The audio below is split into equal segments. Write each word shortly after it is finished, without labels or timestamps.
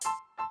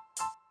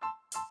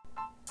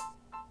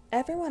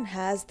Everyone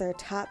has their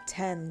top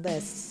 10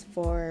 lists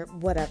for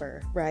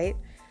whatever, right?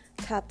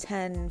 Top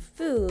 10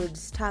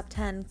 foods, top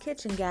 10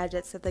 kitchen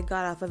gadgets that they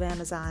got off of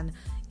Amazon,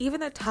 even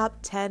their top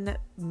 10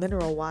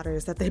 mineral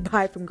waters that they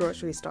buy from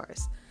grocery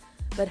stores.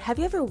 But have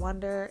you ever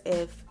wondered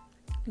if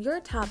your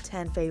top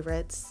 10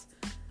 favorites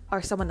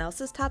are someone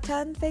else's top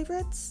 10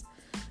 favorites?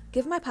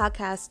 Give my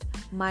podcast,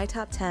 My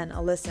Top 10,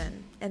 a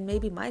listen, and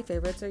maybe my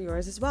favorites are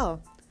yours as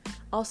well.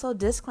 Also,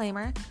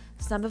 disclaimer,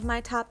 some of my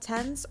top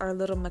 10s are a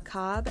little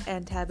macabre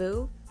and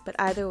taboo, but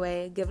either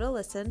way, give it a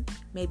listen.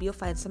 Maybe you'll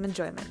find some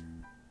enjoyment.